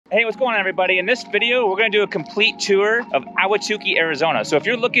Hey, what's going on, everybody? In this video, we're gonna do a complete tour of Ahwatukee, Arizona. So if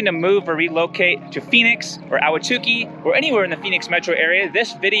you're looking to move or relocate to Phoenix or Ahwatukee or anywhere in the Phoenix metro area,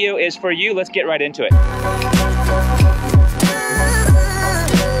 this video is for you. Let's get right into it.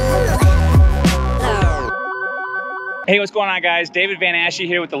 Hey, what's going on, guys? David Van Ashe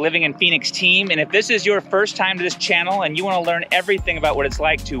here with the Living in Phoenix team. And if this is your first time to this channel and you want to learn everything about what it's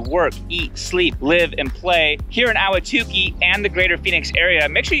like to work, eat, sleep, live, and play here in Ahwatukee and the greater Phoenix area,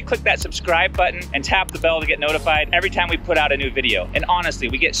 make sure you click that subscribe button and tap the bell to get notified every time we put out a new video. And honestly,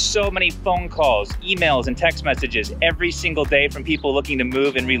 we get so many phone calls, emails, and text messages every single day from people looking to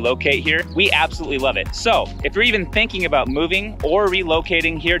move and relocate here. We absolutely love it. So if you're even thinking about moving or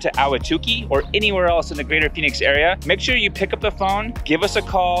relocating here to Ahwatukee or anywhere else in the greater Phoenix area, make sure you pick up the phone, give us a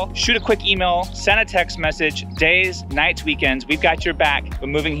call, shoot a quick email, send a text message, days, nights, weekends. We've got your back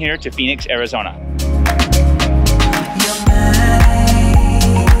when moving here to Phoenix, Arizona.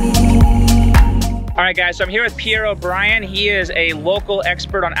 All right, guys, so I'm here with Pierre O'Brien. He is a local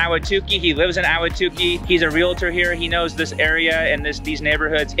expert on Ahwatukee. He lives in Ahwatukee. He's a realtor here. He knows this area and these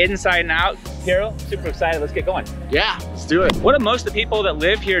neighborhoods inside and out. Pierre, super excited. Let's get going. Yeah, let's do it. What do most of the people that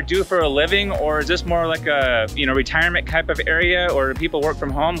live here do for a living, or is this more like a retirement type of area, or do people work from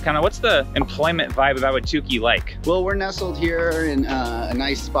home? Kind of what's the employment vibe of Ahwatukee like? Well, we're nestled here in a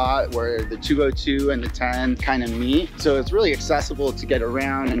nice spot where the 202 and the 10 kind of meet. So it's really accessible to get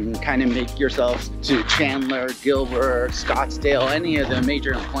around and kind of make yourself to Chandler, Gilbert, Scottsdale, any of the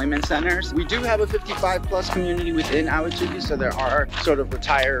major employment centers. We do have a 55+ community within Ahwatukee, so there are sort of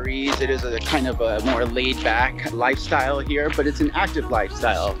retirees. It is a kind of a more laid-back lifestyle here, but it's an active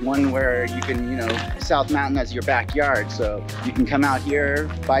lifestyle, one where you can, South Mountain as your backyard, so you can come out here,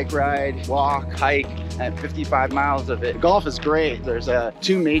 bike ride, walk, hike, and 55 miles of it. Golf is great. There's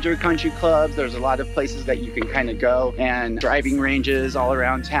 2 major country clubs. There's a lot of places that you can kind of go, and driving ranges all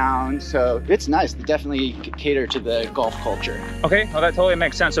around town. So it's nice. They definitely cater to the golf culture. Okay, well, that totally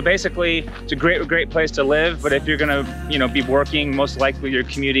makes sense. So basically, it's a great place to live. But if you're gonna, be working, most likely you're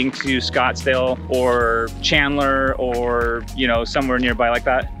commuting to Scottsdale or Chandler or, somewhere nearby like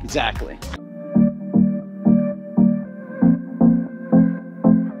that. Exactly.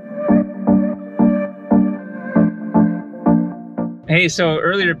 Hey, so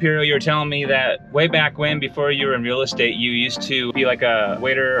earlier, Piero, you were telling me that way back when, before you were in real estate, you used to be like a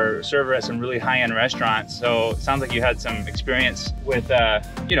waiter or server at some really high-end restaurants. So it sounds like you had some experience with,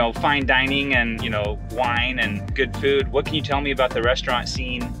 fine dining and, wine and good food. What can you tell me about the restaurant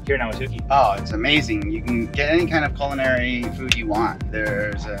scene here in Ahwatukee? Oh, it's amazing. You can get any kind of culinary food you want.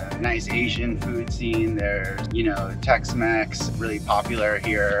 There's a nice Asian food scene. There's, Tex-Mex, really popular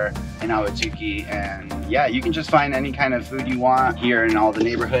here in Ahwatukee. And yeah, you can just find any kind of food you want here in all the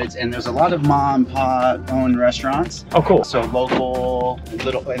neighborhoods, and there's a lot of mom and pop owned restaurants. Oh, cool. So local,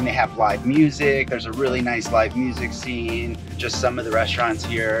 and they have live music. There's a really nice live music scene. Just some of the restaurants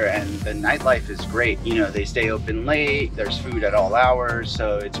here, and the nightlife is great. They stay open late. There's food at all hours,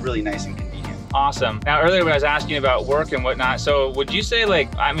 so it's really nice and convenient. Awesome. Now, earlier when I was asking about work and whatnot, so would you say,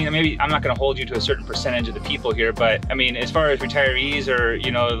 maybe I'm not going to hold you to a certain percentage of the people here, but as far as retirees or,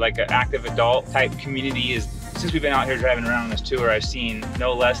 like an active adult type community is, since we've been out here driving around on this tour, I've seen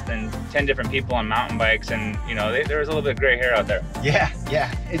no less than 10 different people on mountain bikes, and there's a little bit of gray hair out there. Yeah,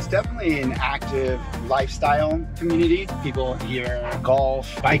 it's definitely an active lifestyle community. People here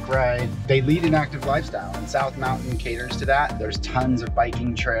golf, bike ride, they lead an active lifestyle, and South Mountain caters to that. There's tons of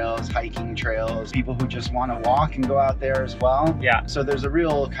biking trails, hiking trails, people who just want to walk and go out there as well. Yeah. So there's a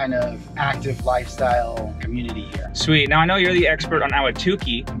real kind of active lifestyle community here. Sweet. Now I know you're the expert on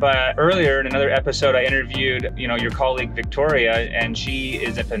Ahwatukee, but earlier in another episode I interviewed your colleague Victoria, and she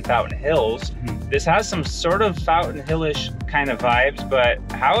is up in Fountain Hills. This has some sort of Fountain Hillish kind of vibes, but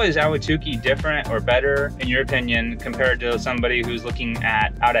how is Ahwatukee different or better, in your opinion, compared to somebody who's looking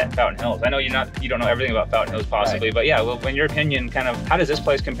out at Fountain Hills? I know you don't know everything about Fountain Hills possibly, right. But yeah, well, in your opinion, kind of how does this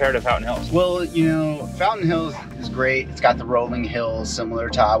place compare to Fountain Hills? Well, Fountain Hills is great. It's got the rolling hills similar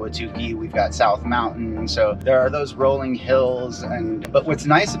to Ahwatukee. We've got South Mountain, so there are those rolling hills. But what's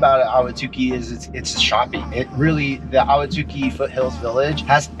nice about Ahwatukee is it's shopping. The Ahwatukee Foothills Village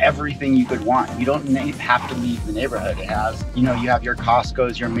has everything you could want. You don't have to leave the neighborhood. It has, you have your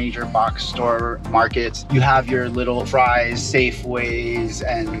Costco's, your major box store markets. You have your little Fry's, Safeways,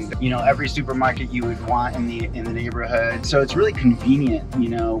 and every supermarket you would want in the neighborhood. So it's really convenient.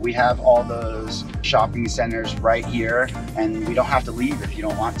 We have all those shopping centers right here, and we don't have to leave if you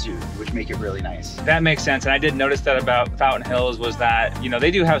don't want to, which make it really nice. That makes sense. And I did notice that about Fountain Hills was that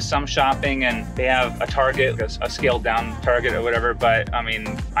they do have some shopping, and they have a Target, a scaled down Target or whatever, but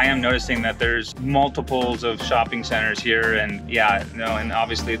I am noticing that there's there's multiples of shopping centers here, and yeah, no, and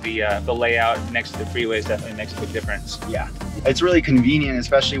obviously the layout next to the freeways definitely makes a big difference. Yeah, it's really convenient,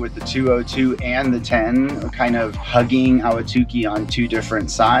 especially with the 202 and the 10 kind of hugging Ahwatukee on two different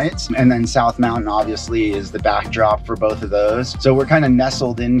sides. And then South Mountain obviously is the backdrop for both of those. So we're kind of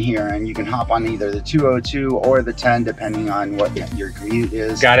nestled in here, and you can hop on either the 202 or the 10 depending on what your commute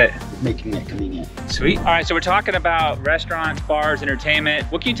is. Got it. Making it convenient. Sweet. All right, so we're talking about restaurants, bars,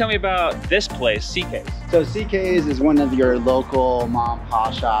 entertainment. What can you tell me about this place, CK's? So CK's is one of your local mom and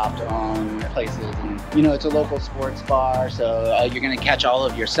pop shop owned places, and you know, it's a local sports bar, so you're gonna catch all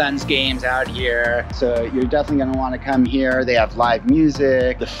of your son's games out here. So you're definitely gonna want to come here. They have live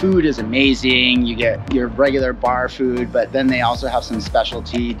music. The food is amazing. You get your regular bar food, but then they also have some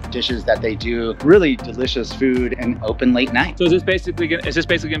specialty dishes that they do. Really delicious food, and open late night. So is this basically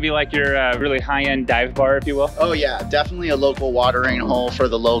gonna be like your really high-end dive bar, if you will? Oh yeah, definitely a local watering hole for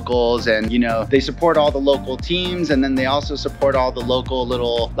the locals, and you know, they support all the local teams, and then they also support all the local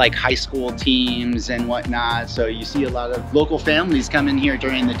little like high school teams and whatnot. So you see a lot of local families come in here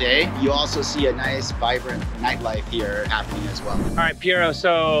during the day. You also see a nice vibrant nightlife here happening as well. All right, Piero,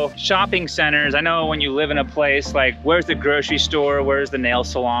 so shopping centers, I know when you live in a place, like where's the grocery store, where's the nail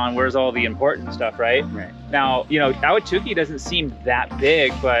salon, where's all the important stuff, right? Right. Now, you know, Ahwatukee doesn't seem that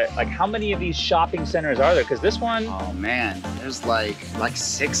big, but like how many of these shopping centers are there? Because this one... Oh man, there's like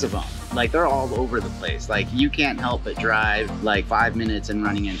 6 of them. Like they're all over the place. Like you can't help but drive like 5 minutes and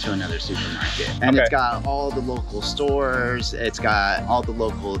running into another supermarket. And It's got all the local stores. It's got all the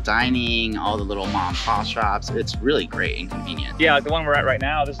local dining, all the little mom and pop shops. It's really great and convenient. Yeah, like the one we're at right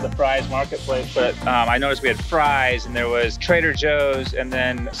now, this is the Fry's Marketplace, but I noticed we had Fry's, and there was Trader Joe's, and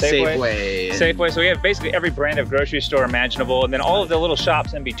then Safeway. So we have basically every brand of grocery store imaginable, and then all of the little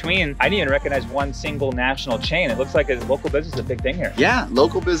shops in between. I didn't even recognize one single national chain. It looks like a local business is a big thing here. Yeah,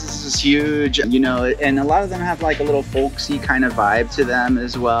 local business is huge, you know, and a lot of them have like a little folksy kind of vibe to them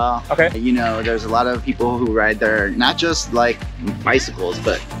as well. Okay. You know, there's a lot of people who ride there, not just like bicycles,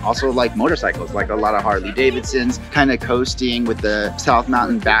 but also like motorcycles, like a lot of Harley Davidsons, kind of coasting with the South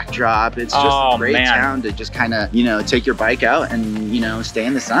Mountain backdrop. It's just a great town to just kind of, you know, take your bike out and, you know, stay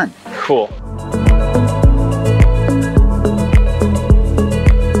in the sun. Cool.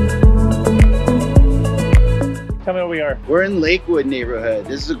 Tell me where we are. We're in Lakewood neighborhood.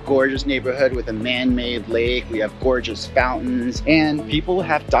 This is a gorgeous neighborhood with a man-made lake. We have gorgeous fountains, and people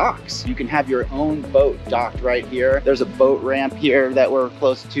have docks. You can have your own boat docked right here. There's a boat ramp here that we're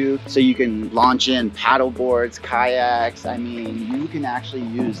close to, so you can launch in paddle boards, kayaks. I mean, you can actually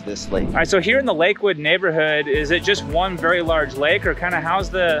use this lake. All right, so here in the Lakewood neighborhood, is it just one very large lake, or kind of how's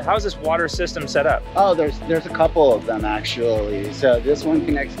this water system set up? Oh, there's a couple of them actually. So this one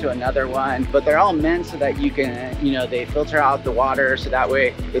connects to another one, but they're all meant so that you can, you know, they filter out the water so that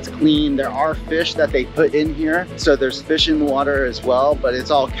way it's clean. There are fish that they put in here, so there's fish in the water as well, but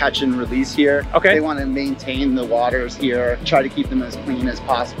it's all catch and release here. Okay. They want to maintain the waters here, try to keep them as clean as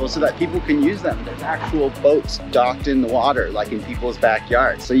possible so that people can use them. There's actual boats docked in the water, like in people's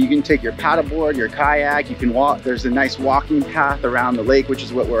backyards. So you can take your paddleboard, your kayak, you can walk. There's a nice walking path around the lake, which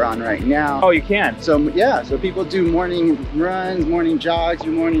is what we're on right now. Oh, you can? So yeah, so people do morning runs, morning jogs,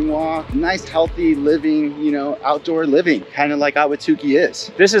 your morning walk, nice healthy living, you know, outdoor living, kind of like Ahwatukee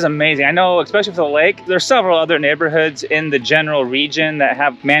is. This is amazing. I know, especially for the lake, there's several other neighborhoods in the general region that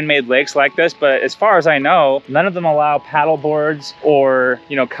have man-made lakes like this, but as far as I know, none of them allow paddle boards or,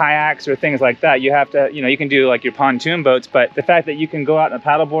 you know, kayaks or things like that. You have to, you know, you can do like your pontoon boats, but the fact that you can go out on a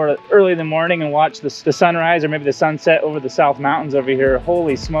paddleboard early in the morning and watch the sunrise or maybe the sunset over the South Mountains over here,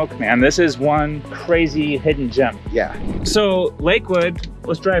 holy smoke, man. This is one crazy hidden gem. Yeah. So Lakewood,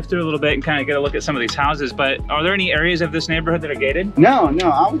 let's drive through a little bit and kind of get a look at some of these houses, but are there any areas of this neighborhood that are gated? No,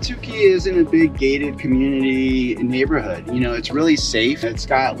 Ahwatukee isn't a big gated community neighborhood. You know, it's really safe. It's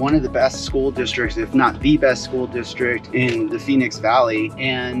got one of the best school districts, if not the best school district in the Phoenix Valley.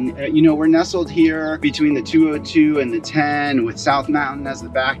 And, you know, we're nestled here between the 202 and the 10 with South Mountain as the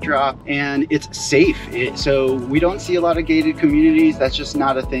backdrop, and it's safe. So we don't see a lot of gated communities. That's just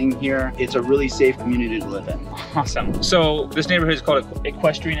not a thing here. It's a really safe community to live in. Awesome. So this neighborhood is called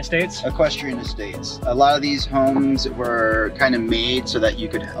Equestrian Estates? Equestrian Estates. A lot of these homes were kind of made so that you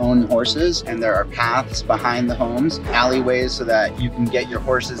could own horses, and there are paths behind the homes, alleyways, so that you can get your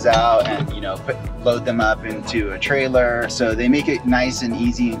horses out and, you know, load them up into a trailer. So they make it nice and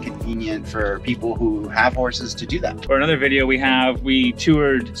easy and convenient for people who have horses to do that. For another video we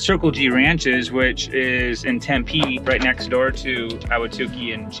toured Circle G Ranches, which is in Tempe, right next door to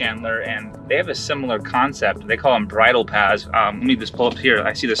Ahwatukee and Chandler, and they have a similar concept. They call them bridle paths. Let me just pull up here,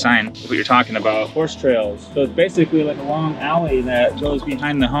 I see the sign, what you're talking about, horse trails. So it's basically like a long alley that goes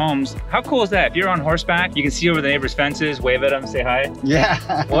behind the homes. How cool is that? If you're on horseback, you can see over the neighbors' fences, wave at them, say hi.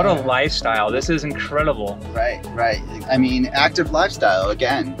 Yeah. What a lifestyle. This is incredible. Right, right. I mean, active lifestyle,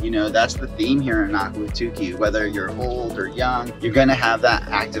 again, you know, that's the theme here in Ahwatukee. Whether you're old or young, you're gonna have that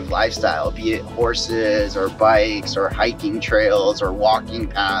active lifestyle, be it horses or bikes or hiking trails or walking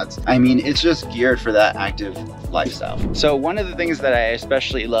paths. I mean, it's just geared for that active lifestyle. So one of the things that I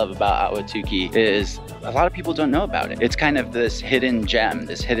especially love about Ahwatukee is a lot of people don't know about it. It's kind of this hidden gem,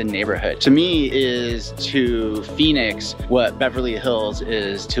 this hidden neighborhood. To me is to Phoenix what Beverly Hills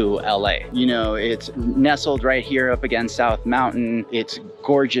is to LA. You know, it's nestled right here up against South Mountain. It's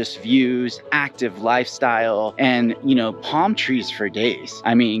gorgeous views, active lifestyle, and you know, palm trees for days.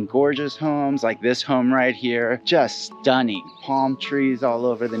 I mean, gorgeous homes like this home right here, just stunning. Palm trees all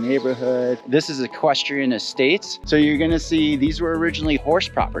over the neighborhood. This is equestrian estates. So you're gonna see these were originally horse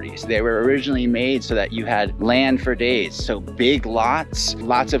properties. They were originally made so that you had land for days. So big lots,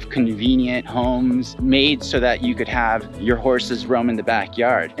 lots of convenient homes made so that you could have your horses roam in the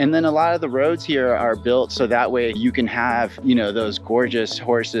backyard. And then a lot of the roads here are built so that way you can have, you know, those gorgeous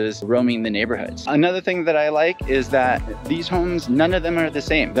horses roaming the neighborhoods. Another thing that I like is that these homes, none of them are the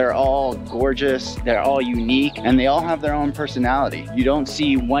same. They're all gorgeous, they're all unique, and they all have their own personality. You don't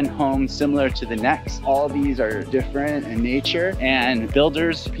see one home similar to the next. All of these are different in nature, and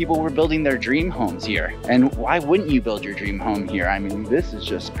builders, people were building their dream homes here. And why wouldn't you build your dream home here? I mean, this is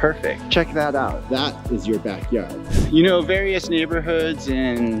just perfect. Check that out. That is your backyard. You know, various neighborhoods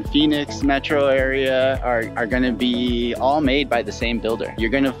in Phoenix metro area are gonna be all made by the same builder.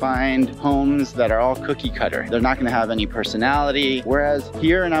 You're gonna find homes that are all cookie cutter. They're not gonna have any personality. Whereas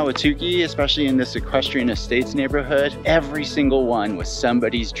here in Ahwatukee, especially in this equestrian estates neighborhood, every single one was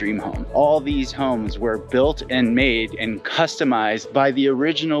somebody's dream home. All these homes were built and made and customized by the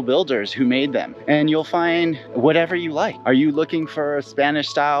original builders who made them. And you'll find whatever you like. Are you looking for a Spanish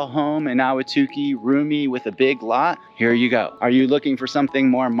style home in Ahwatukee, roomy with a big lot? Here you go. Are you looking for something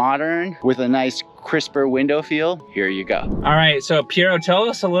more modern with a nice crisper window feel? Here you go. All right, so Piero, tell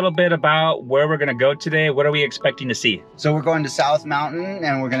us a little bit about where we're gonna go today. What are we expecting to see? So we're going to South Mountain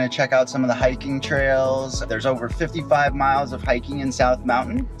and we're gonna check out some of the hiking trails. There's over 55 miles of hiking in South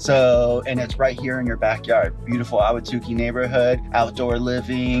Mountain. So, and it's right here in your backyard. Beautiful Ahwatukee neighborhood, outdoor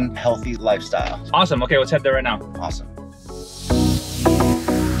living, healthy lifestyle. Awesome, okay, let's head there right now. Awesome.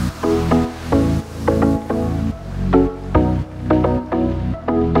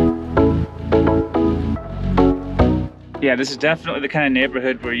 Yeah, this is definitely the kind of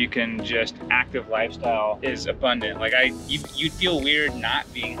neighborhood where you can just, active lifestyle is abundant. Like you'd feel weird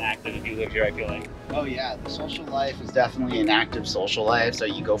not being active if you lived here, I feel like. Oh yeah, the social life is definitely an active social life. So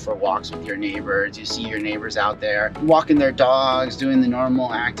you go for walks with your neighbors, you see your neighbors out there walking their dogs, doing the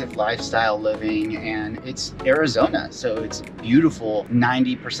normal active lifestyle living, and it's Arizona. So it's beautiful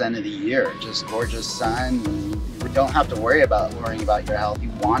 90% of the year, just gorgeous sun. You don't have to worrying about your health. You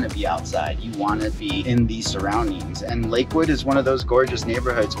want to be outside. You want to be in these surroundings. And Lakewood is one of those gorgeous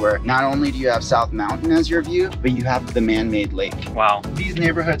neighborhoods where not only do you have South Mountain as your view, but you have the man-made lake. Wow. These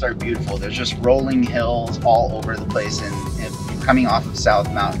neighborhoods are beautiful. There's just rolling hills all over the place and coming off of South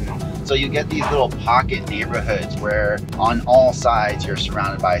Mountain. So you get these little pocket neighborhoods where on all sides you're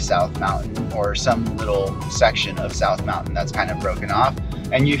surrounded by South Mountain or some little section of South Mountain that's kind of broken off.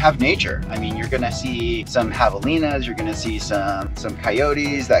 And you have nature. I mean, you're gonna see some javelinas, you're gonna see some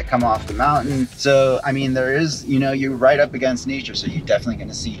coyotes that come off the mountain. So, I mean, there is, you know, you're right up against nature, so you're definitely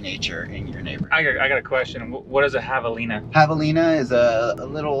gonna see nature in your neighborhood. I got a question. What is a javelina? Javelina is a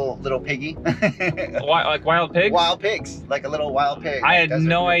little piggy. Like wild pigs? Wild pigs, like a little wild pig. I had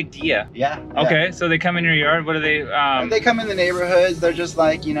no idea. Yeah. Okay, yeah. So they come in your yard. What are they? They come in the neighborhoods. They're just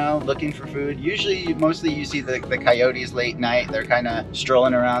like, you know, looking for food. Usually, mostly you see the coyotes late night. They're kind of strolling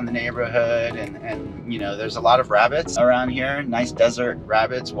around the neighborhood, and you know, there's a lot of rabbits around here. Nice desert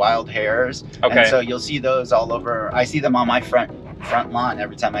rabbits, wild hares. Okay. And so you'll see those all over. I see them on my front lawn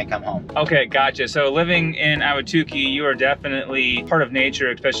every time I come home. Okay, gotcha. So living in Ahwatukee, you are definitely part of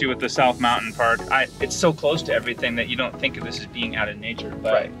nature, especially with the South Mountain Park. It's so close to everything that you don't think of this as being out in nature.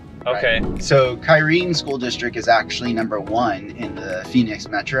 But right. Okay. Right. So Kyrene School District is actually #1 in the Phoenix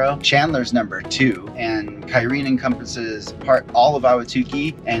Metro. Chandler's #2, and Kyrene encompasses all of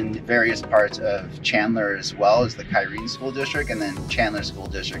Ahwatukee and various parts of Chandler as well as the Kyrene School District, and then Chandler School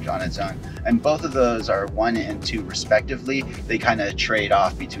District on its own. And both of those are 1 and 2 respectively. They kind of trade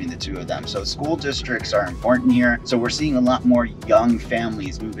off between the two of them. So school districts are important here. So we're seeing a lot more young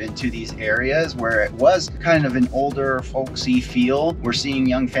families move into these areas where it was kind of an older folksy feel. We're seeing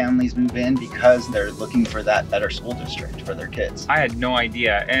young families families move in because they're looking for that better school district for their kids. I had no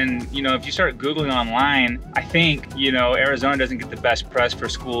idea. And, you know, if you start Googling online, I think, you know, Arizona doesn't get the best press for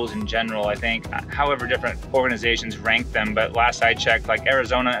schools in general. I think, however different organizations rank them, but last I checked, like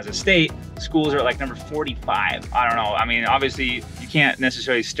Arizona as a state, schools are at like number 45. I don't know. I mean, obviously you can't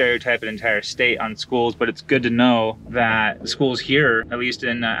necessarily stereotype an entire state on schools, but it's good to know that the schools here, at least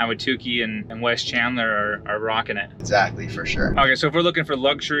in Ahwatukee and West Chandler, are rocking it. Exactly, for sure. Okay, so if we're looking for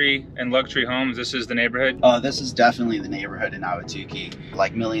luxury and luxury homes, this is the neighborhood? Oh, this is definitely the neighborhood in Ahwatukee.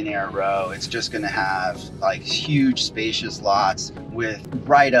 Like Millionaire Row, it's just gonna have like huge spacious lots with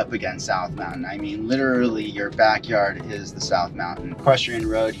right up against South Mountain. I mean, literally your backyard is the South Mountain. Equestrian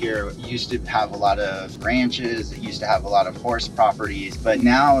Road here used to have a lot of ranches, it used to have a lot of horse properties, but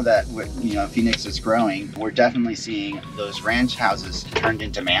now that Phoenix is growing, we're definitely seeing those ranch houses turned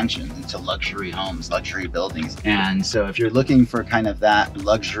into mansions, into luxury homes, luxury buildings. And so if you're looking for kind of that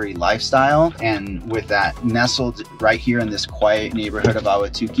luxury lifestyle, and with that nestled right here in this quiet neighborhood of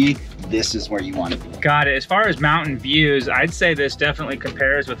Ahwatukee, this is where you want to be. Got it. As far as mountain views, I'd say this definitely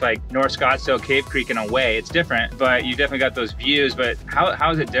compares with like North Scottsdale, Cave Creek in a way. It's different, but you definitely got those views. But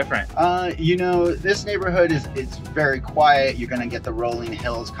how is it different? You know, this neighborhood is very quiet. You're gonna get the rolling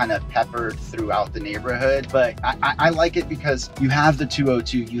hills kind of peppered throughout the neighborhood, but I like it because you have the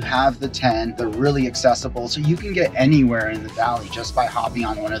 202, you have the 10, they're really accessible, so you can get anywhere in the valley just by hopping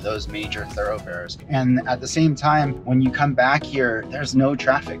on one of those major thoroughfares. And at the same time, when you come back here, there's no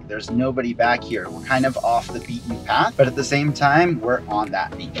traffic, there's nobody back here. We're kind of off the beaten path, but at the same time, we're on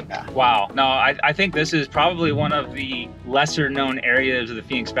that beaten path. Wow. No, I think this is probably one of the lesser known areas of the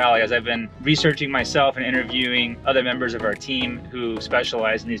Phoenix Valley, as I've been researching myself and interviewing other members of our team who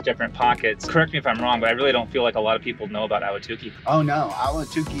specialize in these different pockets. Correct me if I'm wrong, but I really don't feel like a lot of people know about Ahwatukee. Oh no,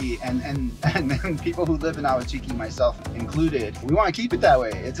 Ahwatukee and people who live in Ahwatukee, myself included, we want to keep it that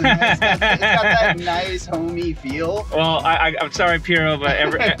way. It's got that nice homey feel. Well, I'm sorry, Piero, but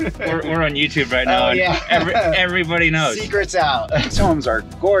we're on YouTube right now, and everybody knows. Secrets out. These homes are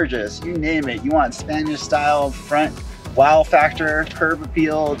gorgeous. You name it. You want Spanish style front, wow factor, curb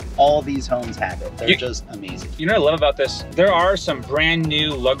appeal, all these homes have it. They're just amazing. You know what I love about this? There are some brand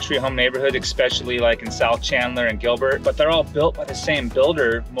new luxury home neighborhoods, especially like in South Chandler and Gilbert, but they're all built by the same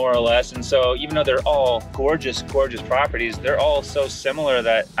builder, more or less. And so even though they're all gorgeous, gorgeous properties, they're all so similar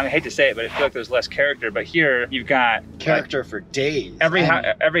that, I hate to say it, but I feel like there's less character. But here you've got character for days. Every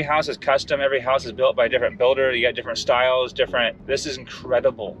house is custom. Every house is built by a different builder. You got different styles, this is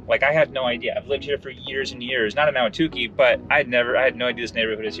incredible. Like, I had no idea. I've lived here for years and years, not in Ahwatukee, but I had no idea this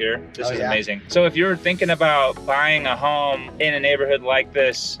neighborhood is here. This is amazing. So if you're thinking about buying a home in a neighborhood like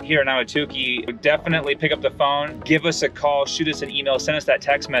this here in Ahwatukee, definitely pick up the phone, give us a call, shoot us an email, send us that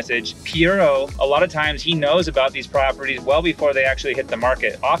text message. Piero, a lot of times he knows about these properties well before they actually hit the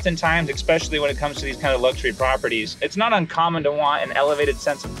market. Oftentimes, especially when it comes to these kind of luxury properties, it's not uncommon to want an elevated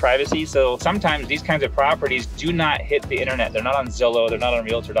sense of privacy. So sometimes these kinds of properties do not hit the internet. They're not on Zillow, they're not on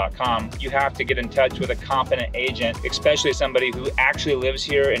Realtor.com. You have to get in touch with a competent agent, especially somebody who actually lives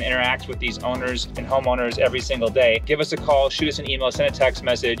here and interacts with these owners and homeowners every single day. Give us a call, shoot us an email, send a text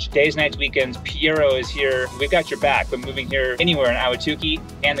message. Days, nights, weekends, Piero is here. We've got your back. We're moving here anywhere in Ahwatukee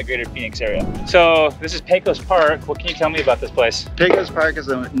and the greater Phoenix area. So this is Pecos Park. What can you tell me about this place? Pecos Park is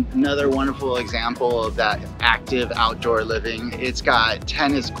another wonderful example of that active outdoor living. It's got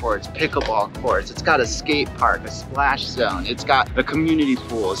tennis courts, pickleball courts. It's got a skate park, a splash zone. It's got a community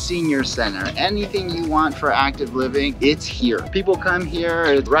pool, a senior center, anything you want for active living, it's here. People come here,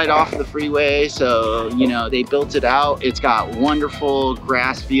 it's right off the freeway, so you know they built it out. It's got wonderful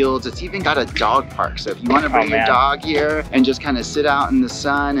grass fields. It's even got a dog park, so if you want to bring your dog here and just kind of sit out in the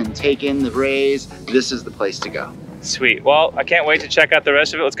sun and take in the rays, this is the place to go. Sweet. Well, I can't wait to check out the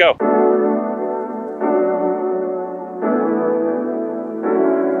rest of it. Let's go.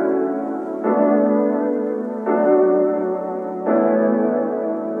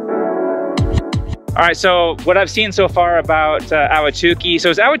 All right, so what I've seen so far about Ahwatukee,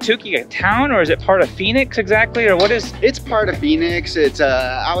 so is Ahwatukee a town or is it part of Phoenix exactly, or what is? It's part of Phoenix. It's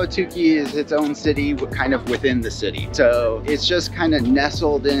Ahwatukee is its own city, kind of within the city. So it's just kind of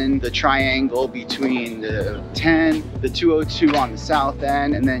nestled in the triangle between the 10, the 202 on the south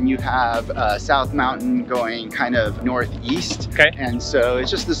end, and then you have South Mountain going kind of northeast. Okay. And so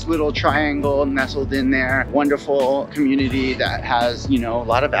it's just this little triangle nestled in there. Wonderful community that has, you know, a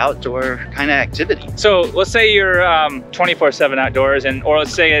lot of outdoor kind of activity. So let's say you're 24/7 outdoors, or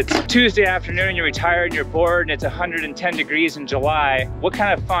let's say it's Tuesday afternoon, you're retired and you're bored and it's 110 degrees in July. What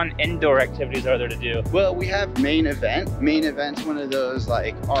kind of fun indoor activities are there to do? Well, we have Main Event. Main Event's one of those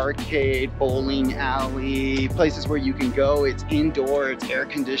like arcade, bowling alley, places where you can go. It's indoor, it's air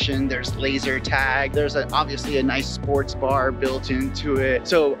conditioned, there's laser tag, there's obviously a nice sports bar built into it.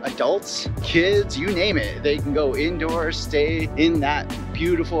 So adults, kids, you name it, they can go indoors, stay in that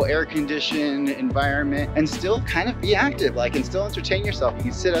beautiful air conditioned environment and still kind of be active, like, and still entertain yourself. You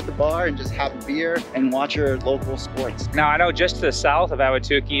can sit at the bar and just have a beer and watch your local sports. Now I know just to the south of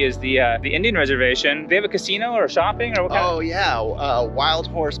Ahwatukee is the Indian Reservation. They have a casino or shopping or what kind of? Yeah, Wild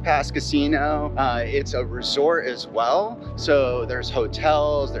Horse Pass Casino. It's a resort as well. So there's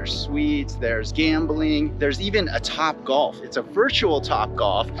hotels, there's suites, there's gambling, there's even a Top Golf. It's a virtual Top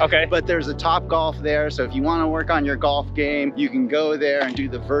Golf. Okay. But there's a Top Golf there. So if you want to work on your golf game, you can go there and do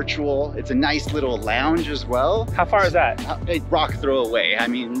the virtual. It's a nice little lounge as well. How far is that? A rock throw away. I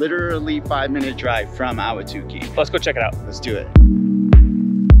mean, literally 5-minute drive from Ahwatukee. Let's go check it out. Let's do it.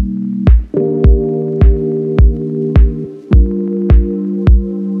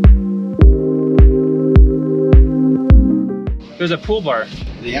 There's a pool bar.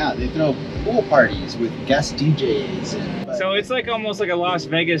 Yeah, they throw pool parties with guest DJs. So it's like almost like a Las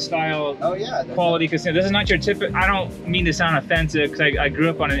Vegas style quality casino. This is not your typical, I don't mean to sound offensive because I grew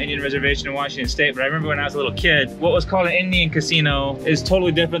up on an Indian reservation in Washington State, but I remember when I was a little kid, what was called an Indian casino is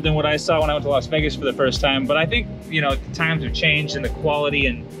totally different than what I saw when I went to Las Vegas for the first time. But I think, you know, times have changed and the quality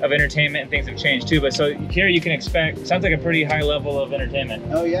of entertainment and things have changed too. But so here you can expect, sounds like a pretty high level of entertainment.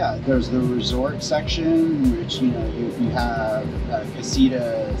 Oh yeah, there's the resort section, which, you know, you have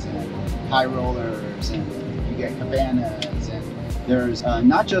casitas and high rollers, and you get cabanas, and there's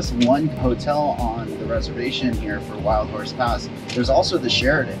not just one hotel on the reservation here for Wild Horse Pass. There's also the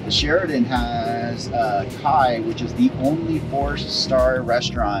Sheraton. The Sheraton has Kai, which is the only 4-star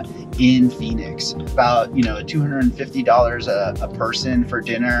restaurant in Phoenix. About, you know, $250 a person for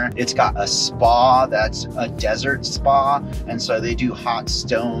dinner. It's got a spa that's a desert spa, and so they do hot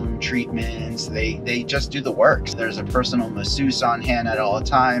stone treatments. They just do the works. There's a personal masseuse on hand at all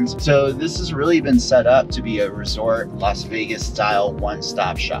times. So this has really been set up to be a resort, Las Vegas style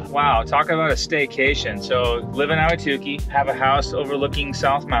one-stop shop. Wow, talk about a staycation. So live in Ahwatukee, have a house overlooking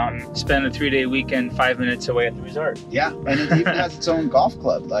South Mountain, spend a 3-day weekend 5 minutes away at the resort. Yeah, and it even has its own golf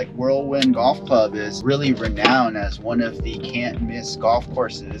club. Like Whirlwind Golf Club is really renowned as one of the can't miss golf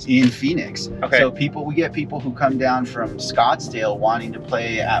courses in Phoenix. Okay. So we get people who come down from Scottsdale wanting to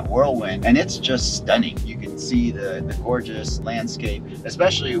play at Whirlwind, and it's just stunning. You can see the gorgeous landscape,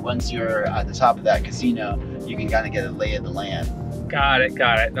 especially once you're at the top of that casino, you can kind of get a lay of the land. Got it,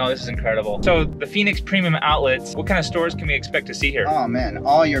 got it. No, this is incredible. So the Phoenix Premium Outlets, what kind of stores can we expect to see here? Oh man,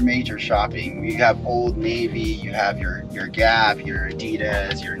 all your major shopping. You have Old Navy, you have your Gap, your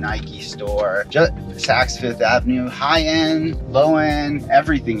Adidas, your Nike store, just Saks Fifth Avenue, high end, low end,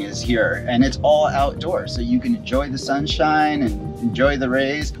 everything is here, and it's all outdoors. So you can enjoy the sunshine and enjoy the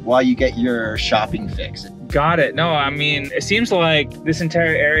rays while you get your shopping fix. Got it. No, I mean, it seems like this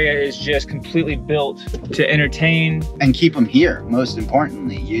entire area is just completely built to entertain. And keep them here, most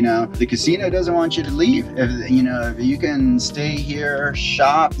importantly. You know, the casino doesn't want you to leave. If you can stay here,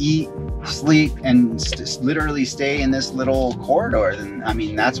 shop, eat, sleep, and literally stay in this little corridor, then I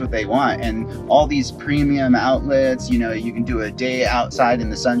mean, that's what they want. And all these premium outlets, you know, you can do a day outside in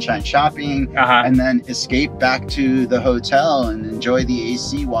the sunshine shopping, and then escape back to the hotel and enjoy the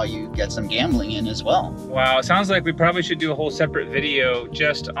AC while you get some gambling in as well. Wow, it sounds like we probably should do a whole separate video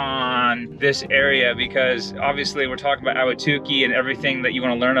just on this area, because obviously we're talking about Ahwatukee and everything that you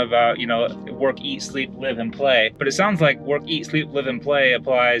want to learn about, you know, work, eat, sleep, live, and play. But it sounds like work, eat, sleep, live, and play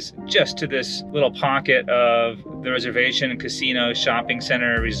applies just to this little pocket of the reservation, casino, shopping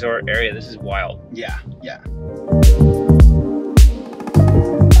center, resort area. This is wild. Yeah, yeah.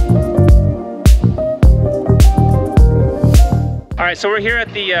 All right, so we're here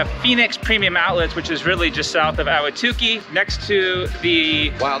at the Phoenix Premium Outlets, which is really just south of Ahwatukee, next to the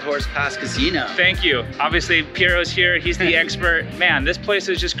Wild Horse Pass Casino. Thank you. Obviously, Piero's here. He's the expert. Man, this place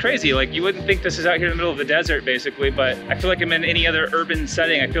is just crazy. Like, you wouldn't think this is out here in the middle of the desert, basically, but I feel like I'm in any other urban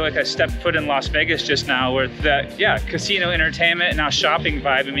setting. I feel like I stepped foot in Las Vegas just now with the, casino entertainment and now shopping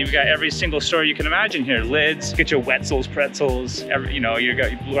vibe. I mean, we've got every single store you can imagine here. Lids, get your Wetzel's pretzels, you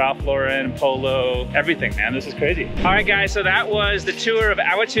got Ralph Lauren, Polo, everything, man. This is crazy. All right, guys, so that was was the tour of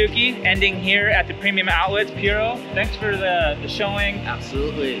Ahwatukee, ending here at the Premium Outlets. Piero, thanks for the showing.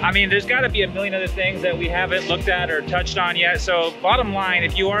 Absolutely. I mean, there's got to be a million other things that we haven't looked at or touched on yet. So bottom line,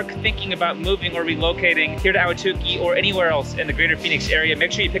 if you are thinking about moving or relocating here to Ahwatukee or anywhere else in the greater Phoenix area,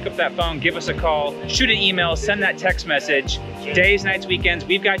 make sure you pick up that phone, give us a call, shoot an email, send that text message. Days, nights, weekends,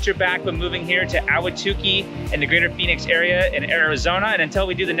 we've got your back when moving here to Ahwatukee in the greater Phoenix area in Arizona. And until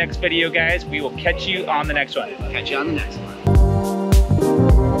we do the next video, guys, we will catch you on the next one. Catch you on the next one.